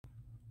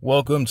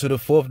Welcome to the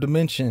fourth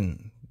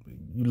dimension,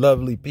 you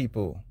lovely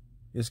people.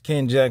 It's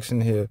Ken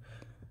Jackson here.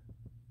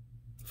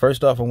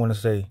 First off, I want to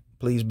say,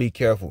 please be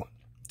careful.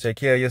 Take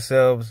care of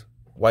yourselves.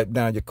 Wipe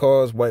down your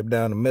cars, wipe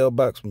down the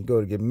mailbox when you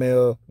go to get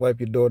mail, wipe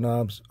your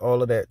doorknobs,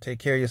 all of that. Take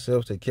care of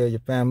yourselves, take care of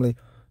your family,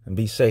 and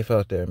be safe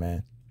out there,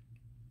 man.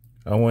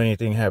 I don't want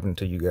anything happening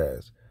to you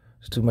guys.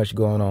 There's too much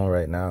going on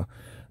right now.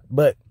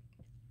 But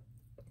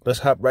let's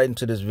hop right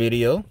into this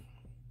video.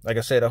 Like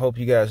I said, I hope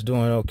you guys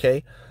doing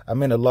okay.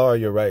 I'm in a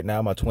Laria right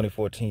now, my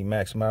 2014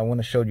 Maxima. I want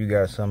to show you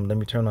guys something. Let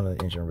me turn on the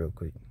engine real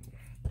quick.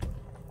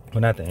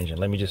 Well, not the engine.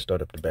 Let me just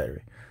start up the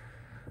battery.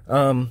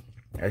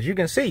 As you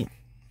can see,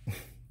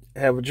 I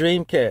have a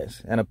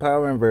Dreamcast and a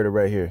power inverter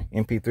right here,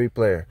 MP3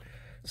 player.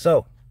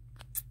 So,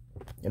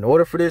 in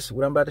order for this,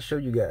 what I'm about to show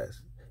you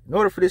guys, in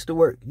order for this to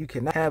work, you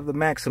cannot have the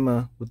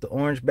Maxima with the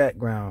orange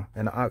background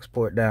and the aux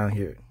port down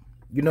here.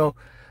 You know,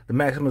 the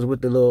Maximas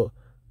with the little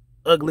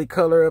ugly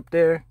color up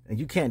there, and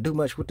you can't do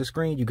much with the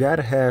screen. You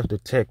gotta have the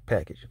tech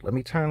package. Let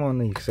me turn on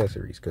the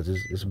accessories because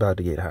it's about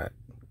to get hot.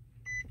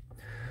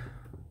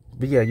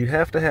 But yeah, you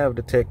have to have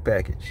the tech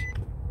package.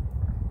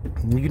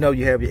 You know,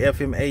 you have your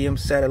FM, AM,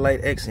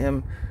 satellite,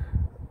 XM,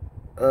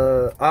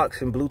 aux,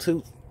 and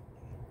Bluetooth.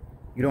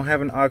 You don't have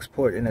an aux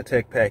port in the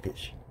tech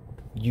package.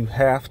 You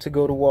have to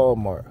go to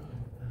Walmart.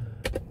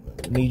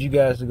 I need you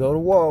guys to go to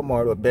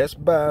Walmart or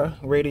Best Buy,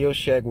 Radio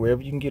Shack,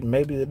 wherever you can get,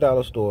 maybe the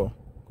dollar store,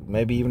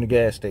 maybe even the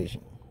gas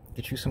station.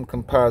 Get you some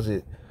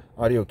composite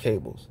audio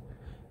cables,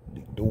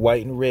 the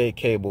white and red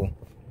cable,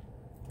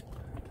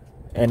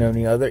 and on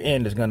the other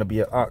end is going to be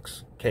an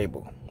aux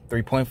cable,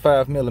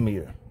 3.5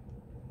 millimeter.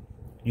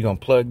 You're going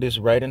to plug this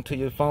right into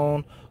your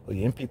phone or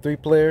your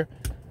MP3 player,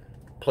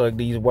 plug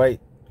these white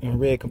and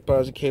red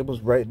composite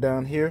cables right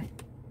down here,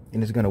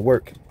 and it's going to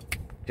work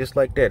just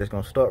like that. It's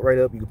going to start right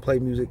up. You can play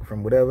music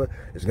from whatever.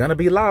 It's going to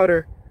be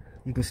louder.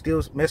 You can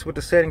still mess with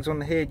the settings on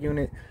the head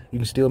unit. You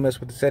can still mess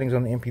with the settings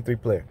on the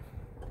MP3 player.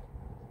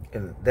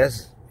 And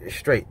that's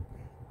straight.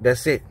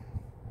 That's it.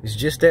 It's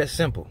just that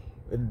simple.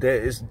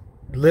 It's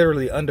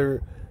literally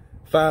under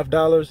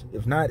 $5.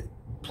 If not,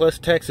 plus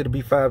tax, it'll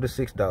be $5 to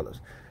 $6.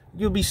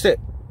 You'll be set.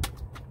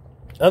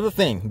 Other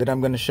thing that I'm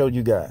going to show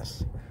you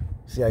guys.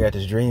 See, I got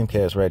this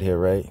Dreamcast right here,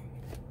 right?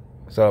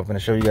 So I'm going to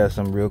show you guys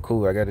something real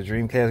cool. I got a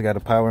Dreamcast, I got a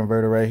power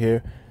inverter right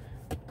here.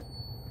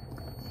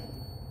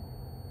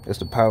 That's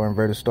the power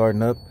inverter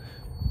starting up.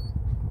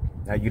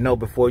 Now, you know,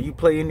 before you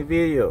play any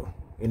video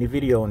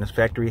on this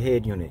factory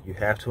head unit, you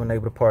have to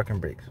enable the parking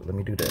brake. So let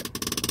me do that.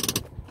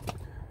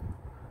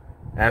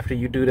 After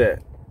you do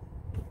that,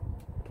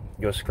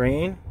 your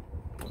screen,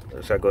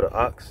 so I go to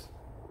aux.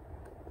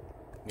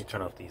 Let me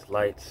turn off these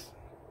lights.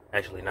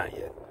 Actually, not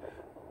yet.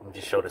 Let me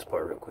just show this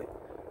part real quick.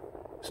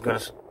 It's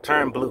gonna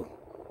turn blue.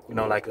 You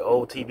know, like the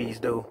old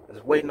TVs do.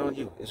 It's waiting on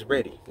you. It's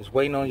ready. It's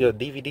waiting on your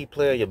DVD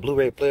player, your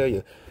Blu-ray player,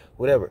 your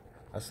whatever.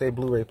 I say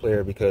Blu-ray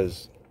player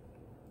because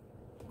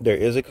there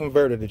is a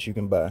converter that you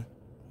can buy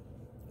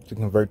to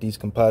convert these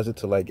composite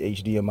to like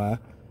HDMI.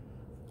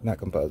 Not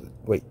composite.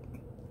 Wait,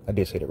 I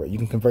did say that right. You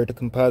can convert the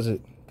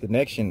composite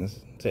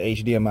connections to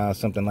HDMI or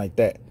something like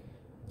that.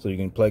 So you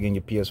can plug in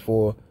your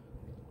PS4,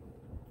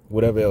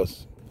 whatever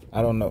else.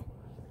 I don't know.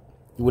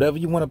 Whatever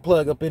you want to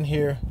plug up in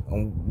here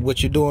on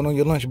what you're doing on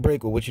your lunch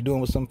break or what you're doing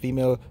with some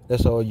female,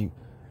 that's all you.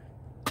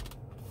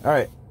 All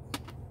right.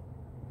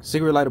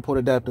 Cigarette lighter port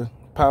adapter,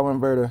 power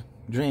inverter,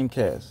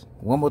 Dreamcast.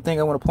 One more thing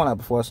I want to point out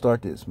before I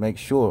start this. Make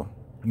sure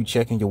you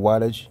checking your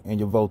wattage and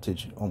your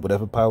voltage on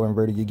whatever power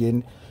inverter you're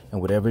getting and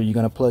whatever you're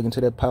going to plug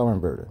into that power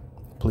inverter.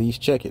 Please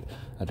check it.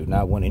 I do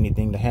not want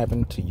anything to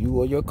happen to you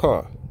or your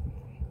car.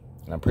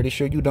 And I'm pretty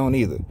sure you don't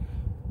either.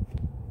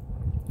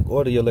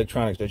 Or the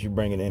electronics that you're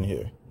bringing in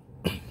here.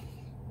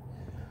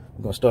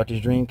 I'm going to start this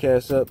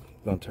Dreamcast up.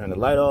 I'm going to turn the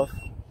light off.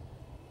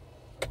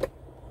 It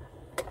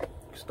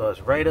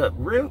starts right up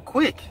real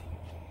quick.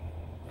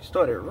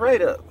 Started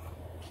right up.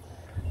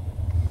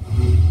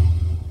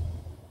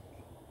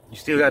 You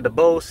still got the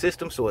Bose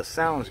system, so it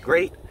sounds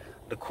great.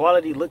 The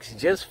quality looks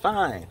just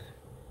fine.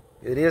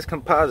 It is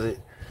composite.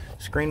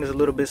 Screen is a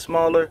little bit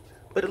smaller,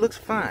 but it looks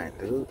fine.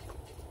 The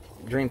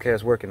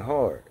Dreamcast working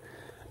hard.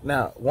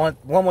 Now, one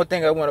more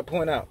thing I want to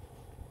point out.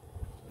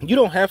 You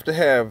don't have to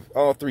have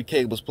all three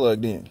cables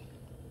plugged in.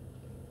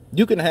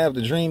 You can have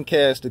the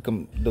Dreamcast,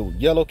 the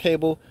yellow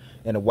cable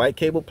and the white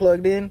cable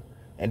plugged in,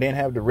 and then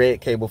have the red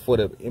cable for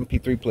the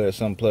MP3 player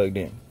something plugged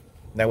in.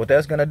 Now what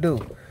that's gonna do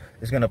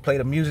is gonna play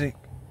the music.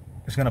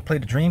 It's gonna play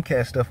the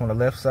Dreamcast stuff on the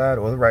left side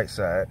or the right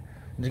side.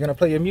 It's gonna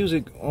play your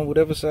music on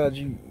whatever side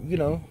you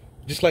know,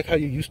 just like how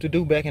you used to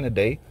do back in the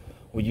day,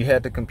 when you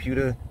had the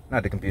computer,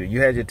 not the computer,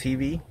 you had your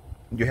TV,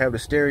 you have the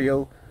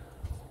stereo,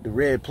 the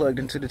red plugged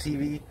into the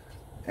TV,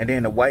 and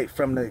then the white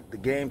from the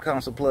game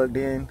console plugged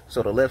in.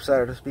 So the left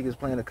side of the speaker is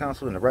playing the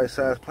console and the right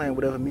side is playing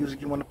whatever music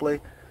you want to play.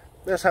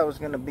 That's how it's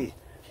gonna be.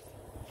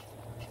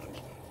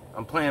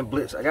 I'm playing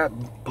Blitz. I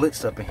got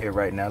Blitz up in here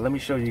right now. Let me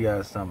show you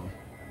guys something.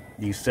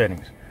 These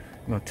settings.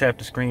 I'm gonna tap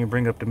the screen,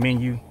 bring up the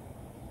menu.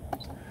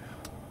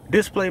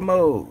 Display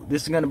mode.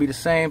 This is gonna be the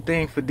same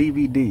thing for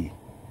DVD.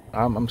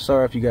 I'm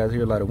sorry if you guys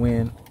hear a lot of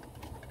wind.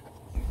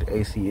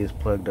 AC is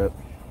plugged up.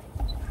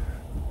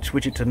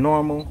 Switch it to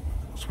normal,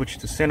 switch it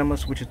to cinema,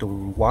 switch it to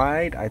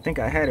wide. I think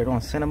I had it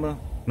on cinema.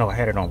 No, I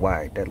had it on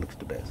wide. That looks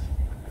the best.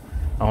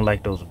 I don't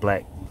like those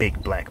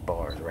big black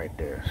bars right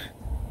there.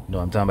 You know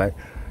what I'm talking about?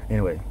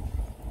 Anyway,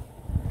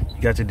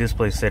 you got your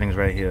display settings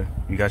right here.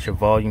 You got your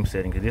volume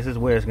settings. This is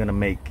where it's gonna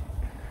make,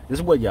 this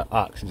is where your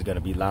aux is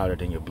gonna be louder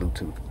than your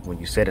Bluetooth. When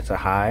you set it to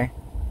high,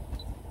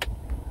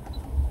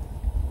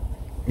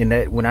 and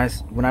that when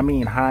I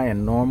mean high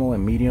and normal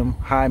and medium,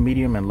 high,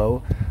 medium, and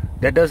low,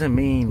 that doesn't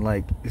mean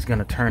like it's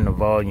gonna turn the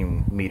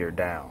volume meter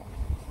down.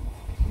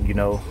 You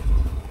know,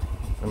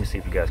 let me see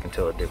if you guys can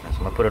tell the difference.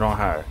 I'm gonna put it on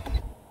high.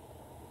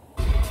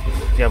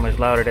 See how much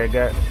louder that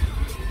got?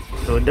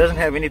 So it doesn't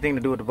have anything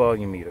to do with the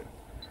volume meter.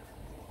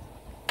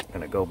 I'm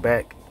gonna go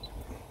back.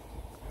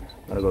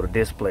 I'm gonna go to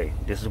display.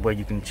 This is where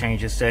you can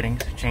change your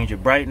settings, change your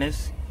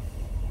brightness,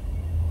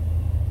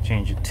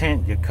 change your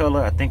tint, your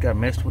color. I think I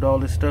messed with all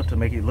this stuff to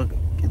make it look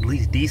at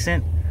least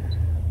decent.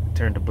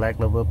 Turn the black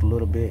level up a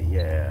little bit.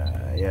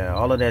 Yeah,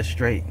 all of that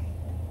straight.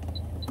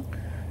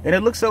 And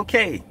it looks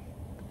okay.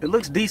 It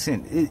looks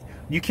decent.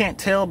 You can't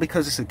tell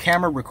because it's a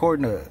camera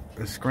recording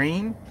a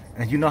screen,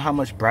 and you know how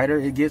much brighter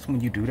it gets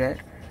when you do that.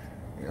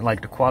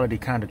 Like the quality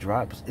kind of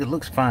drops. It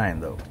looks fine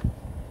though.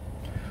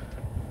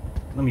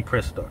 Let me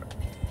press start.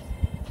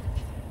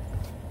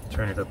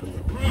 Turn it up a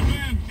little bit.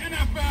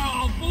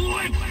 NFL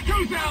Blitz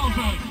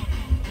 2000.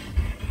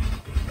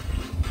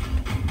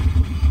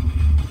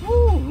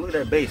 Woo, look at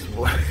that bass,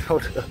 boy.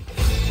 Hold up.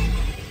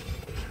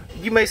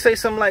 You may say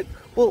something like,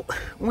 well,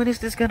 when is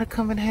this gonna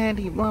come in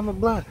handy? Blah, blah,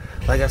 blah.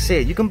 Like I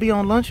said, you can be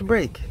on lunch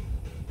break.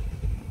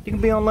 You can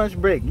be on lunch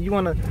break. You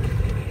wanna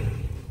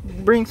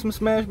bring some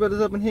Smash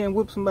Brothers up in here and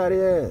whoop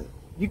somebody's ass.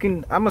 You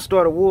can, I'm gonna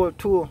start a world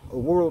tour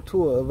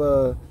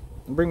of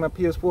bring my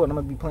PS4 and I'm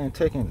gonna be playing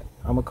Tekken.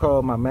 I'm gonna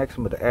call my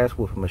Maxima the ass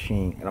whooping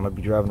machine, and I'm gonna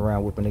be driving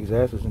around whooping niggas'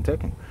 asses in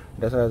Tekken.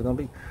 That's how it's gonna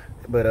be.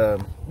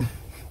 But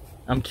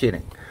I'm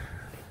kidding.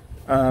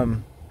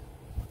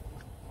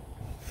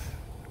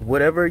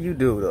 Whatever you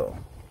do though,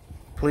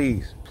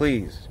 please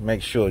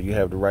make sure you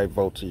have the right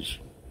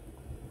voltage,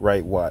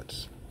 right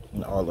watts,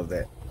 and all of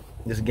that.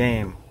 This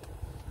game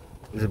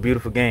is a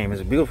beautiful game.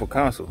 It's a beautiful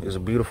console. It's a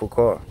beautiful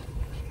car.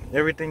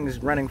 Everything is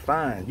running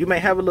fine. You may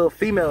have a little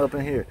female up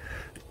in here,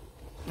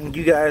 and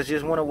you guys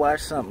just want to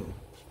watch something.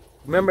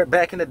 Remember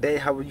back in the day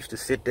how we used to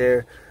sit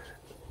there,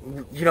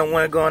 you don't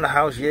want to go in the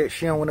house yet,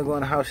 she don't want to go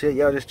in the house yet,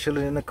 y'all just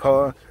chilling in the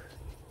car.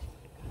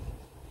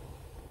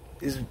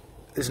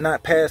 It's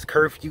not past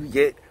curfew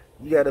yet,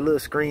 you got a little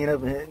screen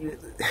up in here.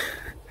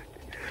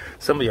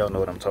 Some of y'all know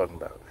what I'm talking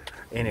about.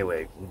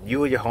 Anyway,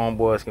 you and your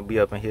homeboys can be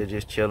up in here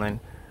just chilling,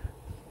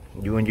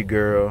 you and your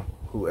girl,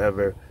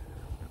 whoever.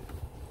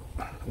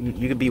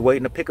 You could be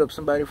waiting to pick up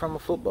somebody from a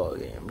football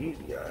game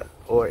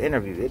or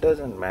interview. It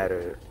doesn't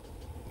matter.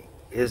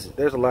 There's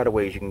a lot of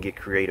ways you can get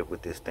creative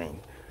with this thing.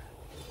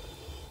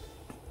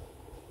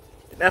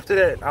 And after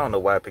that, I don't know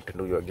why I picked the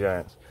New York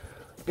Giants.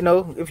 You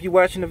know, if you're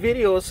watching a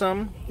video or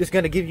something, it's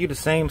going to give you the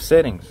same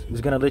settings.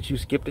 It's going to let you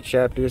skip the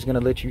chapter. It's going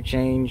to let you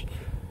change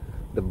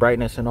the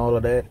brightness and all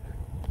of that.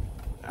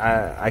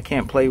 I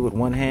can't play with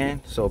one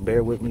hand, so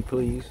bear with me,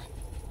 please.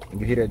 You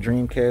hear that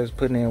Dreamcast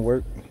putting in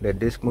work, that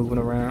disc moving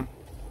around.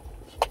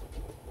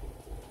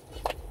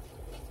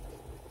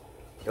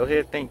 Go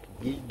ahead, think.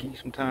 Give you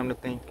some time to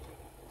think.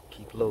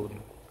 Keep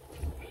loading.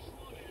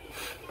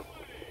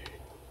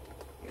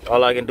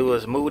 All I can do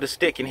is move the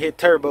stick and hit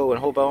turbo and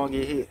hope I don't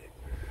get hit.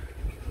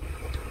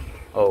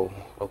 Oh,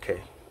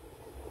 okay.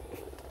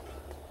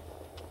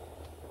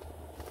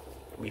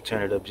 Let me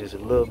turn it up just a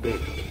little bit.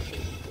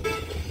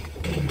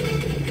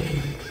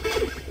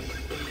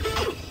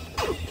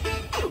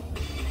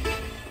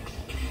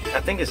 I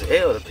think it's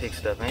L to pick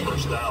stuff, ain't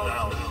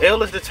it?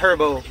 L is the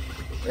turbo,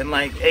 and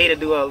like A to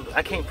do all.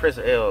 I can't press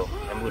L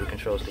and move the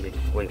control stick.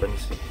 Wait, let me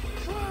see.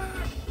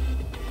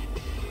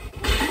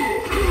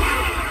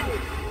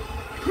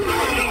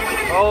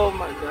 Oh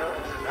my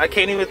god. I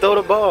can't even throw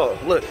the ball.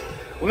 Look,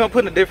 we're gonna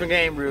put in a different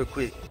game real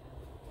quick.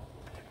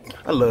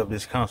 I love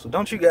this console.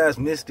 Don't you guys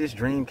miss this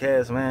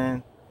Dreamcast,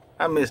 man?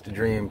 I miss the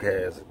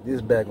Dreamcast. This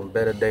is back in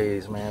better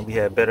days, man. We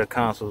had better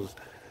consoles.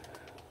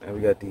 And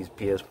we got these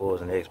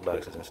PS4s and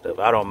Xboxes and stuff.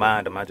 I don't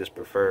mind them. I just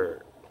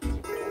prefer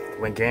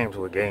when games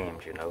were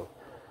games, you know.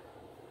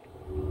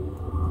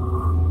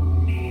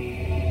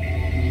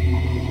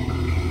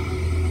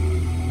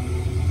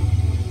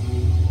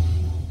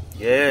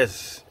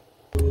 Yes.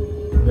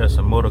 We got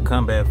some Mortal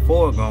Kombat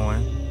 4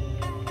 going.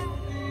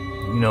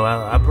 You know,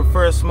 I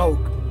prefer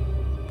Smoke.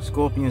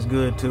 Scorpion's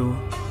good too.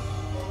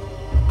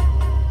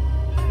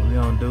 We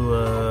gonna do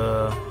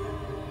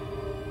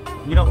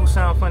you know who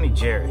sound funny?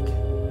 Jarek.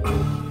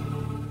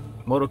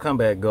 Mortal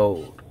Kombat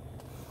Gold.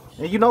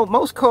 And you know,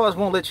 most cars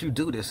won't let you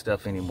do this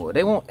stuff anymore.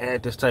 They won't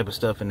add this type of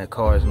stuff in their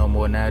cars no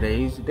more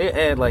nowadays. They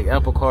add like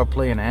Apple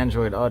CarPlay and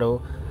Android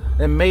Auto.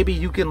 And maybe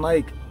you can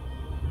like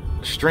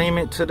stream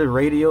it to the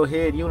radio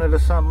head unit or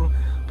something.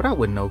 But I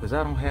wouldn't know because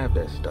I don't have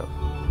that stuff.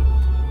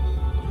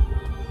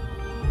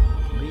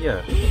 But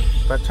yeah,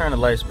 if I turn the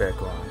lights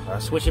back on, I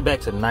switch it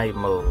back to night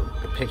mode,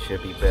 the picture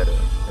would be better.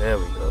 There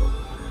we go.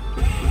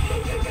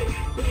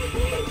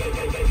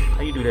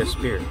 How you do that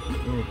spirit?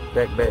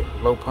 Back,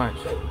 low punch.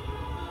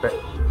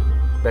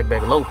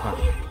 Back, low punch.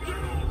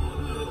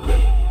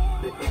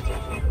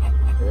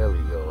 There we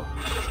go.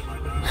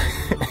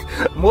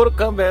 Mortal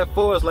Kombat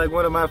 4 is like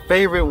one of my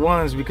favorite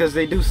ones because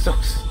they do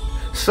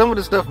some of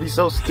the stuff be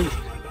so stupid.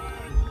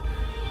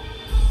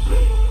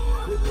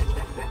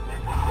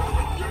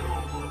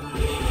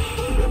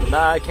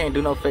 Nah, I can't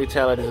do no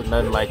fatalities or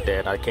nothing like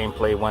that. I can't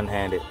play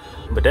one-handed.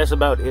 But that's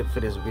about it for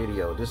this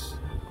video.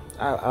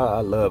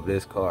 I love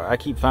this car. I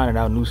keep finding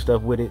out new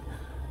stuff with it,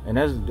 and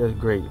that's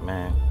great,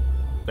 man.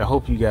 I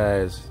hope you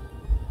guys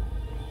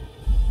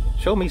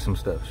show me some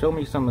stuff. Show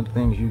me some of the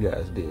things you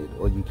guys did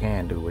or you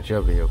can do with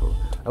your vehicle.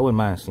 I wouldn't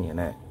mind seeing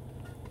that.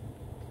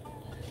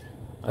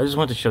 I just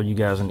want to show you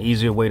guys an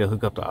easier way to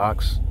hook up the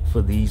aux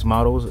for these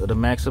models of the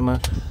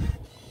Maxima,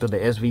 to the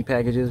SV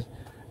packages,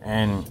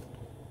 and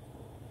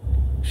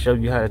show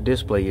you how the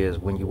display is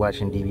when you're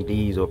watching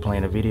DVDs or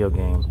playing a video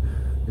game.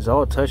 It's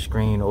all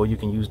touchscreen, or you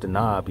can use the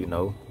knob, you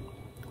know.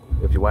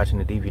 If you're watching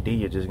the DVD,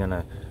 you're just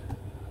gonna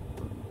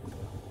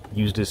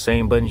use the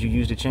same buttons you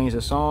use to change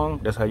the song.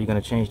 That's how you're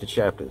gonna change the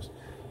chapters.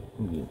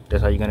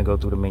 That's how you're gonna go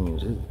through the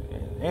menus.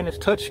 And it's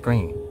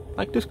touchscreen.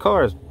 Like, this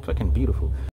car is fucking beautiful.